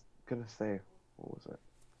something I was gonna say. What was it?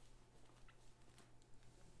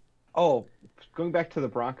 Oh, going back to the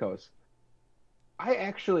Broncos.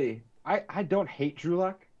 I don't hate Drew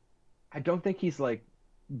Lock. I don't think he's like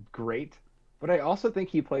great, but I also think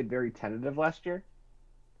he played very tentative last year.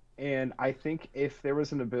 And I think if there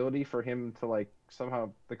was an ability for him to like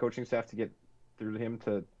somehow the coaching staff to get through to him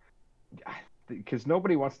to, because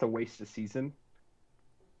nobody wants to waste a season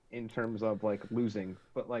in terms of like losing,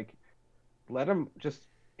 but like let him just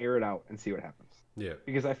air it out and see what happens. Yeah.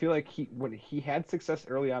 Because I feel like when he had success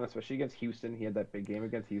early on, especially against Houston, he had that big game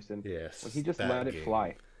against Houston. Yes. When he just let it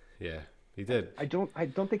fly. Yeah, he did. I don't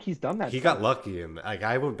think he's done that. He got lucky, and like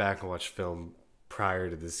I went back and watched film prior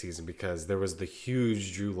to this season because there was the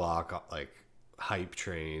huge Drew Lock like hype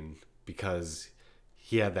train because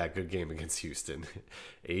he had that good game against Houston.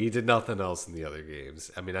 He did nothing else in the other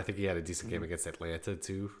games. I mean, I think he had a decent game against Atlanta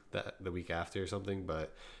too, the week after or something.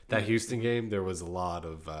 But that Houston game, there was a lot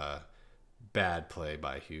of bad play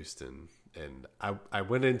by Houston, and I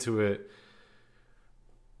went into it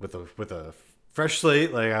with a fresh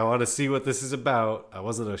slate. Like I want to see what this is about. I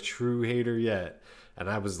wasn't a true hater yet. And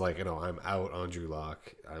I was like, I'm out on Drew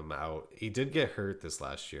Lock. I'm out. He did get hurt this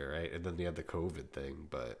last year, right? And then he had the COVID thing.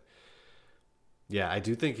 But yeah, I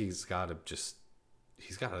do think he's a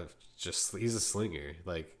slinger.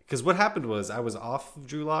 Like, because what happened was I was off of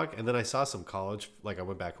Drew Lock, and then I saw some college, like I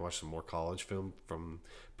went back and watched some more college film from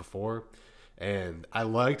before, and I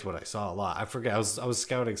liked what I saw a lot. I forget, I was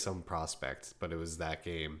scouting some prospect, but it was that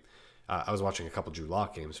game. I was watching a couple Drew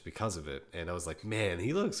Lock games because of it, and I was like, man,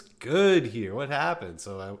 he looks good here. What happened?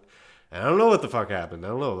 So I don't know what the fuck happened. I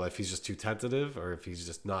don't know if he's just too tentative or if he's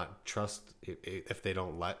just not if they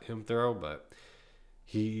don't let him throw, but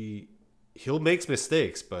he'll make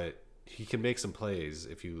mistakes, but he can make some plays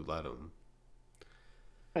if you let him.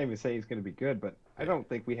 I'm not even saying he's going to be good, but I don't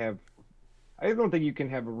think you can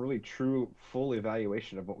have a really true full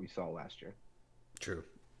evaluation of what we saw last year. True.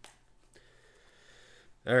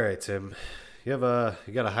 All right, Tim. You got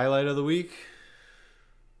a highlight of the week?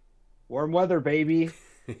 Warm weather, baby.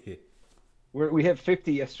 We hit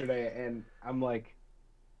 50 yesterday, and I'm like,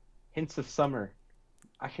 hints of summer.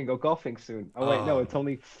 I can go golfing soon. Oh wait, no, it's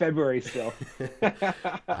only February still. I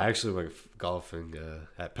actually went golfing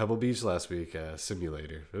at Pebble Beach last week,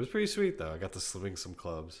 simulator. It was pretty sweet though. I got to swing some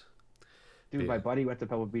clubs. Dude, my buddy went to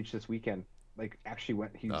Pebble Beach this weekend. Like, actually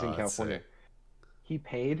went. He was in California. Sick. He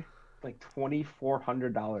paid like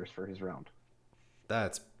 $2,400 for his round.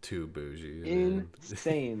 That's too bougie.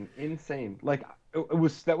 Insane. Like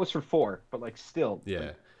that was for 4, but like still. Yeah.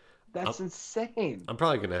 Like, that's insane. I'm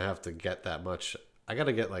probably gonna have to get that much I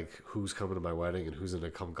gotta get like who's coming to my wedding and who's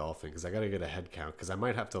gonna come golfing because I gotta get a head count because I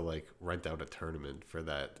might have to like rent out a tournament for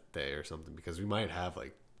that day or something because we might have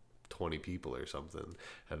like 20 people or something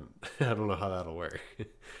and I don't know how that'll work.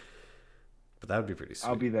 But that would be pretty sweet.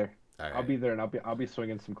 I'll be there. All right. I'll be there, and I'll be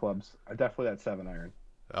swinging some clubs. Definitely that 7-iron.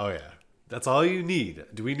 Oh yeah, that's all you need.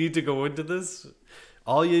 Do we need to go into this?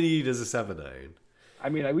 All you need is a 7-iron. I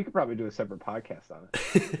mean, we could probably do a separate podcast on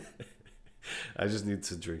it. I just need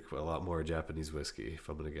to drink a lot more Japanese whiskey if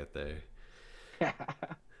I'm gonna get there.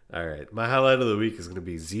 All right, my highlight of the week is gonna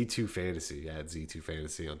be Z2 Fantasy. At Z2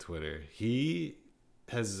 Fantasy on Twitter. He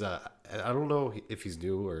has I don't know if he's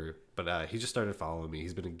new but he just started following me.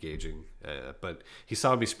 He's been engaging, but he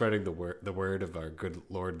saw me spreading the word of our good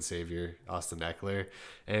Lord and Savior Austin Eckler,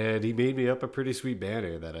 and he made me up a pretty sweet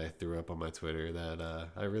banner that I threw up on my Twitter that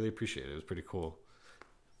I really appreciate. It was pretty cool.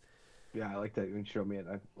 Yeah, I like that when you showed me it.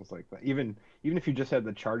 I was like, even if you just had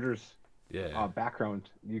the Chargers background,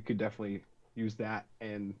 you could definitely use that,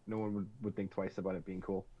 and no one would think twice about it being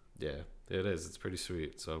cool. Yeah, it is. It's pretty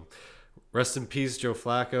sweet. So, rest in peace, Joe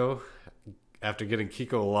Flacco. After getting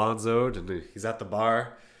Kiko Alonso'd, and he's at the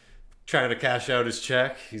bar trying to cash out his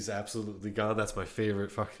check. He's absolutely gone. That's my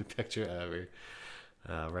favorite fucking picture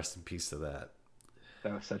ever. Rest in peace to that.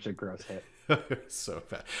 That was such a gross hit. So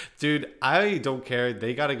bad. Dude, I don't care.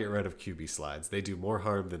 They got to get rid of QB slides. They do more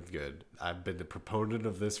harm than good. I've been a proponent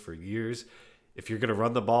of this for years. If you're going to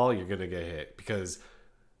run the ball, you're going to get hit because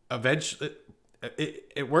eventually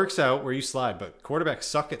it works out where you slide, but quarterbacks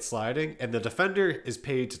suck at sliding and the defender is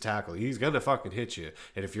paid to tackle. He's going to fucking hit you.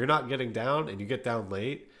 And if you're not getting down and you get down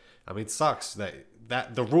late, I mean, it sucks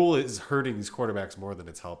that the rule is hurting these quarterbacks more than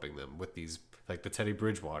it's helping them with these. Like the Teddy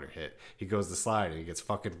Bridgewater hit. He goes to slide and he gets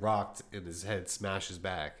fucking rocked and his head smashes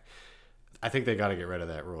back. I think they got to get rid of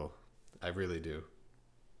that rule. I really do.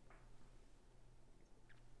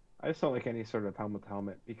 I just don't like any sort of helmet to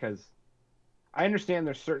helmet because I understand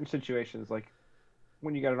there's certain situations like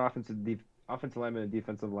when you got an offensive lineman and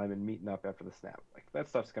defensive lineman meeting up after the snap. Like that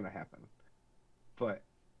stuff's going to happen. But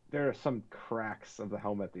there are some cracks of the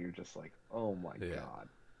helmet that you're just like, oh my God.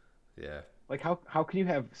 Yeah. Like how can you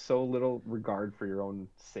have so little regard for your own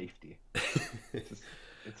safety?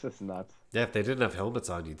 It's just nuts. Yeah, if they didn't have helmets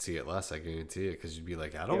on, you'd see it less. I guarantee it, because you'd be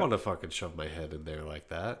like, I don't want to fucking shove my head in there like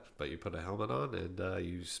that. But you put a helmet on and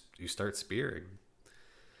you start spearing.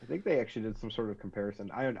 I think they actually did some sort of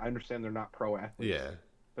comparison. I understand they're not pro athletes. Yeah.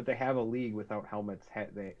 But they have a league without helmets.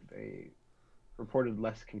 They reported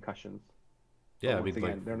less concussions. Yeah, Once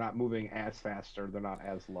again, they're not moving as fast or they're not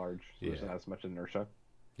as large. So there's not as much inertia.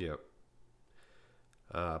 Yep.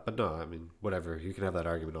 But no, I mean, whatever. You can have that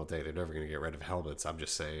argument all day. They're never going to get rid of helmets. I'm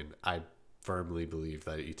just saying, I firmly believe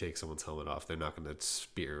that you take someone's helmet off, they're not going to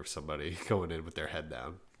spear somebody going in with their head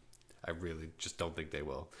down. I really just don't think they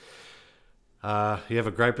will. You have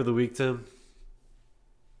a gripe of the week, Tim?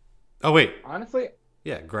 Oh, wait. Honestly?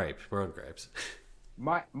 Yeah, gripe. We're on gripes.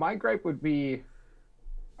 My gripe would be,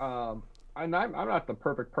 and I'm not the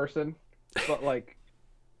perfect person, but like,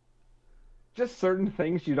 just certain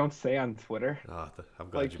things you don't say on Twitter. Oh, I'm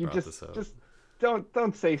glad you brought this up. Just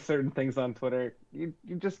don't say certain things on Twitter. You're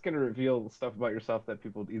just gonna reveal stuff about yourself that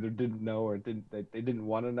people either didn't know or they didn't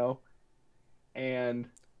want to know. And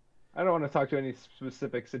I don't want to talk to any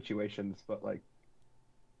specific situations, but like,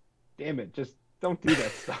 damn it, just don't do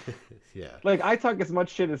that stuff. Yeah. Like I talk as much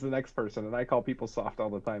shit as the next person, and I call people soft all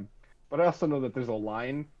the time. But I also know that there's a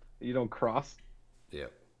line that you don't cross. Yeah.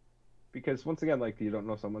 Because once again, like you don't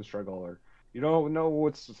know someone's struggle or you don't know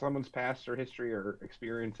what someone's past or history or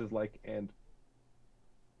experience is like, and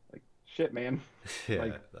like shit, man. Yeah,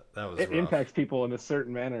 like, that was it rough. impacts people in a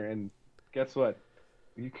certain manner, and guess what?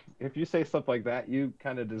 If you say stuff like that, you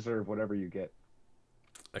kind of deserve whatever you get.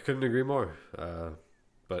 I couldn't agree more.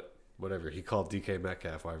 But whatever, he called DK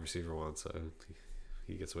Metcalf wide receiver once, so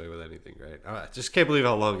he gets away with anything, right? I just can't believe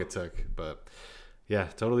how long it took, but yeah,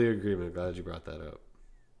 totally agreement. Glad you brought that up.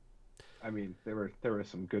 I mean, there were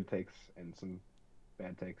some good takes and some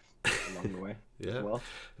bad takes along the way. Yeah. As well.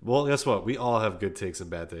 Well, guess what? We all have good takes and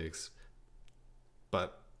bad takes,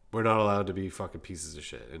 but we're not allowed to be fucking pieces of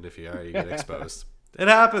shit. And if you are, you get exposed. It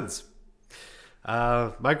happens.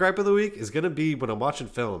 My gripe of the week is gonna be when I'm watching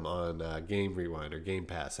film on Game Rewind or Game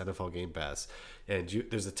Pass, NFL Game Pass, and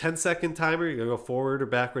there's a 10-second timer. You gotta go forward or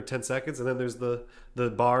backward 10 seconds, and then there's the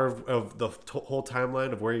bar of the whole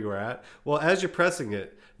timeline of where you were at. Well, as you're pressing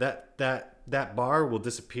it, that bar will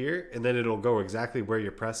disappear, and then it'll go exactly where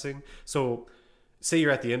you're pressing. So, say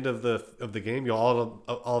you're at the end of the game, you'll all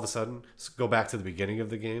of a sudden go back to the beginning of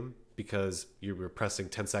the game, because you were pressing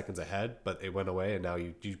 10 seconds ahead, but it went away, and now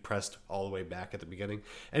you pressed all the way back at the beginning.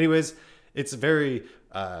 Anyways, it's very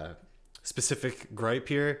specific gripe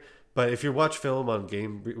here, but if you watch film on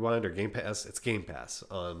Game Rewind or Game Pass, it's Game Pass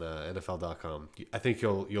on NFL.com. I think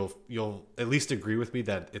you'll at least agree with me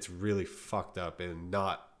that it's really fucked up and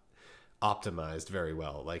not optimized very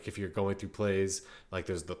well. Like if you're going through plays, like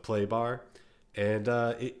there's the play bar, and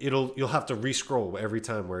you'll have to re-scroll every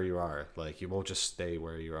time where you are. Like you won't just stay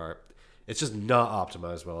where you are. It's just not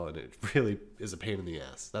optimized well, and it really is a pain in the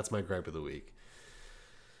ass. That's my gripe of the week.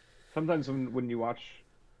 Sometimes when you watch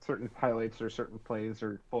certain highlights or certain plays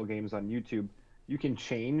or full games on YouTube, you can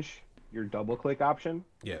change your double click option.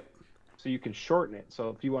 Yeah. So you can shorten it. So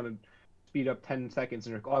if you want to speed up 10 seconds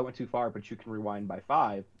and you're like, oh, I went too far, but you can rewind by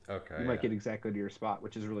 5. Okay. You might get exactly to your spot,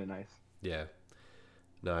 which is really nice. Yeah.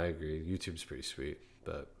 No, I agree. YouTube's pretty sweet,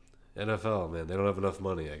 but NFL, man, they don't have enough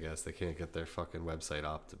money, I guess. They can't get their fucking website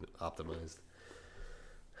optimized.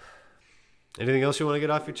 Anything else you want to get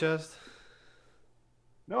off your chest?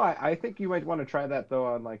 No, I think you might want to try that though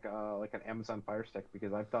on like an Amazon Fire Stick,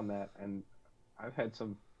 because I've done that and I've had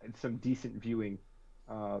some decent viewing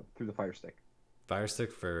through the Fire Stick. Fire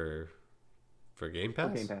Stick for Game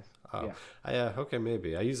Pass? For Game Pass. Oh. Yeah. Okay,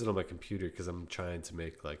 maybe. I use it on my computer because I'm trying to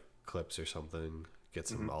make like clips or something. Get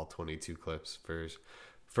some all 22 clips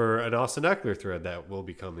for an Austin Eckler thread that will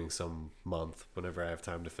be coming some month whenever I have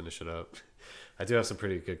time to finish it up. I do have some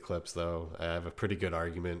pretty good clips though. I have a pretty good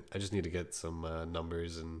argument. I just need to get some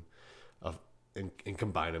numbers and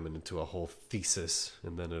combine them into a whole thesis,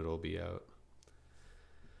 and then it'll be out.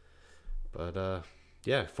 But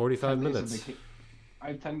yeah, 45 minutes. I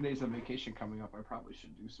have 10 days of vacation coming up. I probably should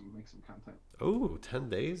make some content. Oh, 10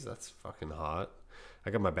 days? That's fucking hot. I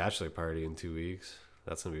got my bachelor party in 2 weeks.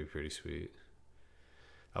 That's going to be pretty sweet.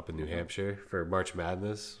 Up in New Hampshire for March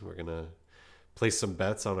Madness. We're going to place some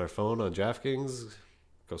bets on our phone on DraftKings,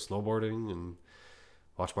 go snowboarding, and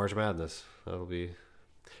watch March Madness. That'll be...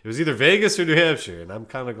 It was either Vegas or New Hampshire, and I'm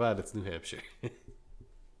kind of glad it's New Hampshire.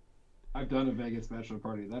 I've done a Vegas bachelor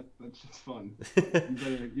party. That's just fun.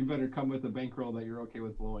 You better come with a bankroll that you're okay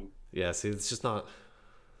with blowing. Yeah, see, it's just not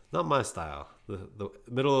my style. The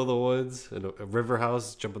middle of the woods and a river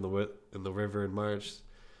house, jump in the river in March.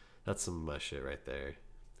 That's some of my shit right there.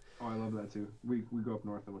 Oh, I love that too. We go up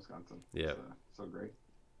north in Wisconsin. Yeah, so great.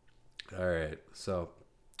 All right, so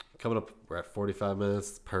coming up, we're at 45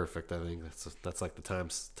 minutes. Perfect. I think that's like the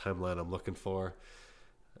timeline I'm looking for.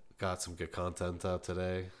 Got some good content out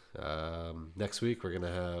today. Next week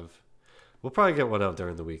we'll probably get one out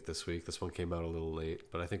during the week this week. This one came out a little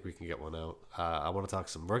late, but I think we can get one out. I want to talk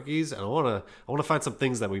some rookies, and I want to find some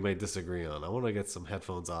things that we may disagree on. I want to get some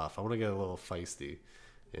headphones off. I want to get a little feisty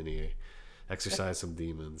in here, exercise some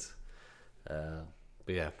demons. But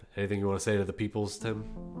yeah, anything you want to say to the peoples, Tim?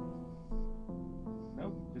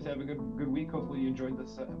 No, just have a good week. Hopefully you enjoyed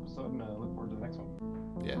this episode, and look forward to the next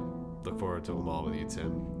one. Yeah, look forward to them all with you,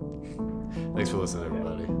 Tim. Thanks for listening,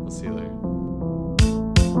 everybody. We'll see you later.